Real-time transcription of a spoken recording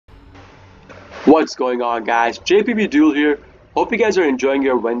What's going on, guys? JPB Duel here. Hope you guys are enjoying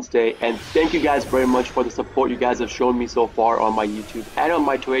your Wednesday, and thank you guys very much for the support you guys have shown me so far on my YouTube and on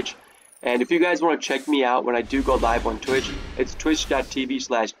my Twitch. And if you guys want to check me out when I do go live on Twitch, it's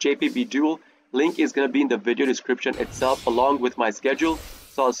twitch.tv/jpbduel. Link is going to be in the video description itself along with my schedule,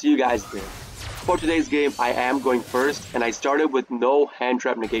 so I'll see you guys there. For today's game, I am going first, and I started with no hand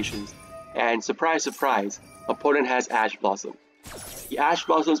trap negations. And surprise, surprise, opponent has Ash Blossom. The Ash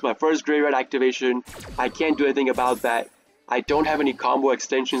Blossom is my first graveyard activation. I can't do anything about that. I don't have any combo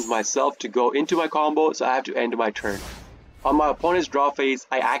extensions myself to go into my combo, so I have to end my turn. On my opponent's draw phase,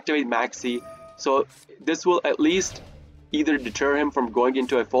 I activate MAXX, so this will at least either deter him from going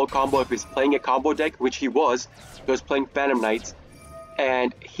into a full combo if he's playing a combo deck, which he was playing PhantomKnights,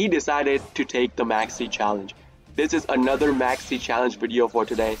 and he decided to take the MAXX challenge. This is another MAXX challenge video for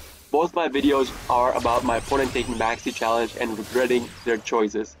today. Both my videos are about my opponent taking MAXX challenge and regretting their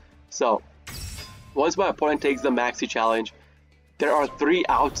choices. So, once my opponent takes the MAXX challenge, there are 3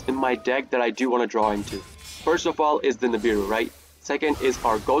 outs in my deck that I do want to draw into. First of all is the Nibiru, right? Second is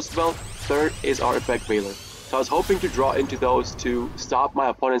our Ghost Belt. Third is our Effect Veiler. So I was hoping to draw into those to stop my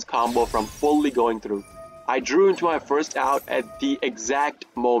opponent's combo from fully going through. I drew into my first out at the exact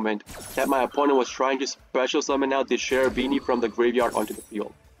moment that my opponent was trying to special summon out the Cherubini from the graveyard onto the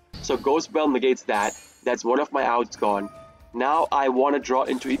field. So Ghost Bell negates that. That's one of my outs gone. Now I want to draw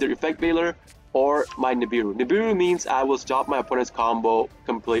into either Effect Veiler or my Nibiru. Nibiru means I will stop my opponent's combo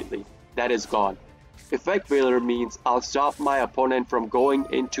completely. That is gone. Effect Veiler means I'll stop my opponent from going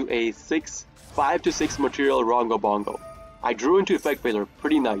into a 5 to 6 material Rongo Bongo. I drew into Effect Veiler,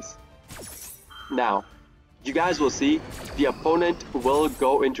 pretty nice. Now, you guys will see the opponent will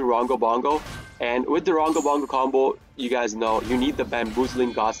go into Rongo Bongo, and with the Rongo Bongo combo, you guys know you need the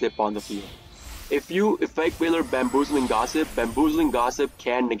Bamboozling Gossip on the field. If you Effect Veiler Bamboozling Gossip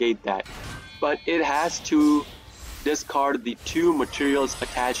can negate that, but it has to discard the 2 materials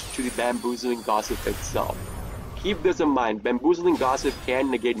attached to the Bamboozling Gossip itself. Keep this in mind, Bamboozling Gossip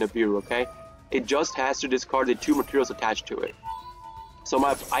can negate Nibiru, okay? It just has to discard the 2 materials attached to it. So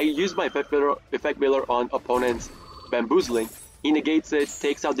I use my Effect Veiler on opponent's Bamboozling. He negates it,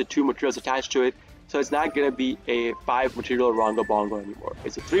 takes out the 2 materials attached to it, so it's not going to be a 5 material Rongo Bongo anymore.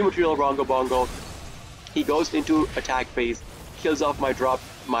 It's a 3 material Rongo Bongo. He goes into attack phase, kills off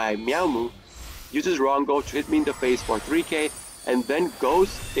my Meow Moo, uses Rongo to hit me in the face for 3k, and then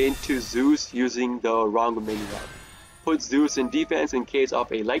goes into Zeus using the Rongo Maniac. Puts Zeus in defense in case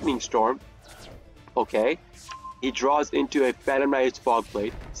of a Lightning Storm. Okay. He draws into a PhantomKnights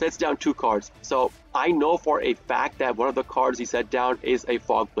Fogblade, sets down 2 cards. So I know for a fact that one of the cards he set down is a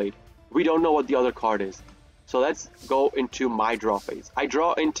Fogblade. We don't know what the other card is. So let's go into my draw phase. I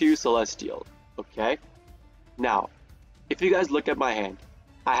draw into Celestial. Okay. Now, if you guys look at my hand,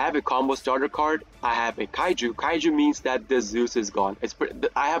 I have a combo starter card. I have a Kaiju. Kaiju means that the Zeus is gone.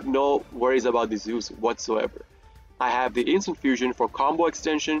 I have no worries about the Zeus whatsoever. I have the Instant Fusion for combo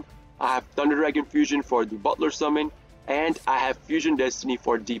extension. I have Thunder Dragon Fusion for the Butler Summon, and I have Fusion Destiny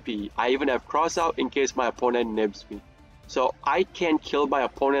for DP. I even have Cross Out in case my opponent nibs me. So I can kill my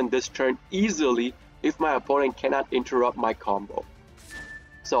opponent this turn easily if my opponent cannot interrupt my combo.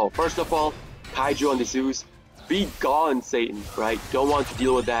 So first of all, Kaiju on the Zeus. Be gone, Satan, right? Don't want to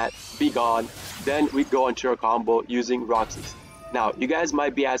deal with that. Be gone. Then we go into our combo using Roxys. Now, you guys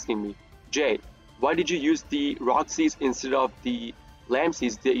might be asking me, Jay, why did you use the Roxys instead of the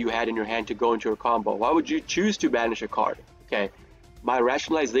Lamseeds that you had in your hand to go into your combo? Why would you choose to banish a card? Okay, my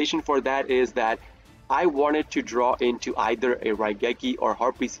rationalization for that is that I wanted to draw into either a Raigeki or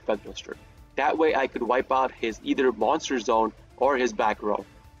Harpy's Featherduster. That way I could wipe out his either Monster Zone or his back row.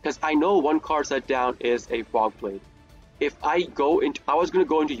 Because I know one card set down is a Fogblade. If I was going to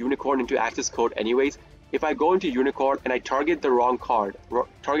go into Unicorn into Access Code anyways. If I go into Unicorn and I target the wrong card,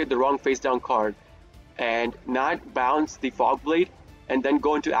 target the wrong face down card, and not bounce the Fogblade, and then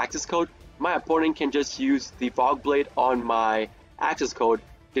go into Access Code, my opponent can just use the Fogblade on my Access Code,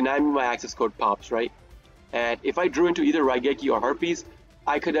 deny me my Access Code pops, right? And if I drew into either Raigeki or Harpies,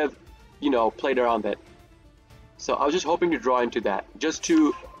 I could have, played around that. So I was just hoping to draw into that, just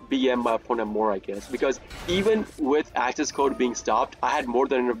to BM my opponent more, I guess. Because even with Access Code being stopped, I had more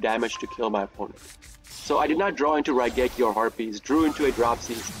than enough damage to kill my opponent. So I did not draw into Raigeki or Harpies, drew into a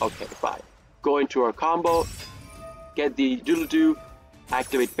Dropsies. Okay, fine. Go into our combo, get the Doodle-Doo,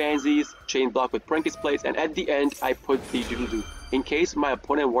 activate Pansies, chain block with prankkids plays, and at the end I put the Doodle-Doo. In case my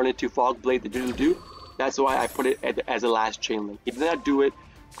opponent wanted to Fogblade the Doodle-Doo, that's why I put it as a last chain link. He did not do it.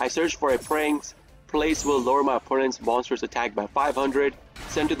 I searched for a Pranks. Place will lower my opponent's monster's attack by 500.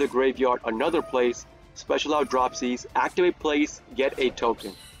 Send to the graveyard another place. Special out Dropsies. Activate place, get a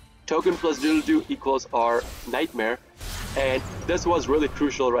token. token plus diddle-do equals our nightmare. And this was really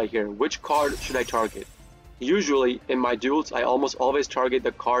crucial right here. Which card should I target? Usually in my duels, I almost always target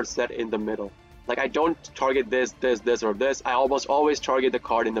the card set in the middle. Like I don't target this, or this. I almost always target the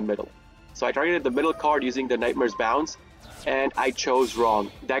card in the middle. So I targeted the middle card using the Nightmare's Bounce, and I chose wrong.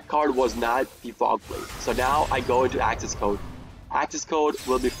 That card was not the Fog Blade. So now I go into Access Code. Access Code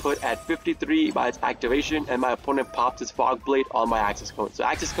will be put at 53 by its activation, and my opponent pops his Fog Blade on my Access Code. So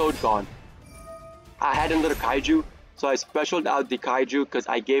Access Code gone. I had another Kaiju, so I specialed out the Kaiju because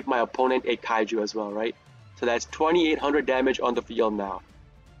I gave my opponent a Kaiju as well, right? So that's 2800 damage on the field now.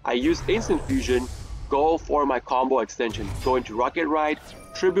 I use Instant Fusion, go for my combo extension. Go into Rocket Ride,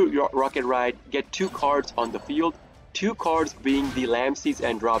 tribute your Rocket Ride, get 2 cards on the field. 2 cards being the Lamseeds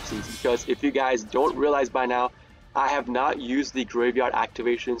and Dropseeds, because if you guys don't realize by now, I have not used the graveyard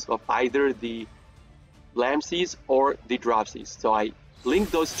activations of either the Lamseeds or the Dropseeds. So I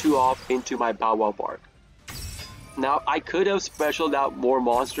linked those 2 off into my Bow Wow Bark. Now I could have specialed out more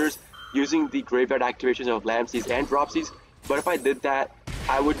monsters using the graveyard activations of Lamseeds and Dropseeds, but if I did that,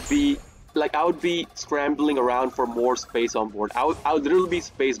 I would be scrambling around for more space on board. I would literally be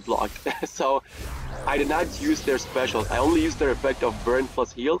space blocked. So I did not use their specials. I only used their effect of burn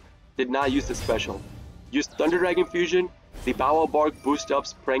plus heal, did not use the special. Used Thunder Dragon Fusion, the Bow Wow Bark boost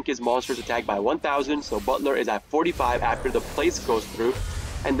ups prankkids monsters attack by 1000, so Butler is at 45 after the place goes through,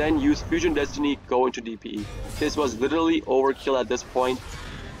 and then use Fusion Destiny, go into DPE. This was literally overkill at this point.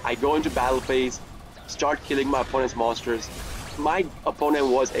 I go into battle phase, start killing my opponent's monsters. My opponent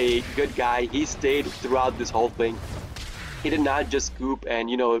was a good guy. He stayed throughout this whole thing. He did not just scoop and,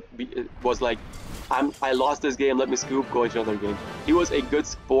 you know, was like, I lost this game, let me scoop, go into another game. He was a good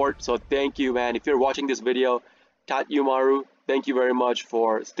sport, so thank you, man. If you're watching this video, Tatyumaru, thank you very much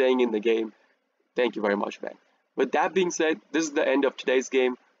for staying in the game. Thank you very much, man. With that being said, this is the end of today's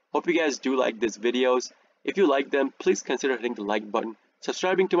game. Hope you guys do like these videos. If you like them, please consider hitting the like button,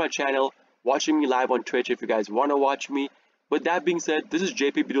 subscribing to my channel, watching me live on Twitch if you guys want to watch me. With that being said, this is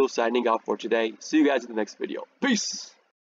JP Duel signing out for today. See you guys in the next video. Peace!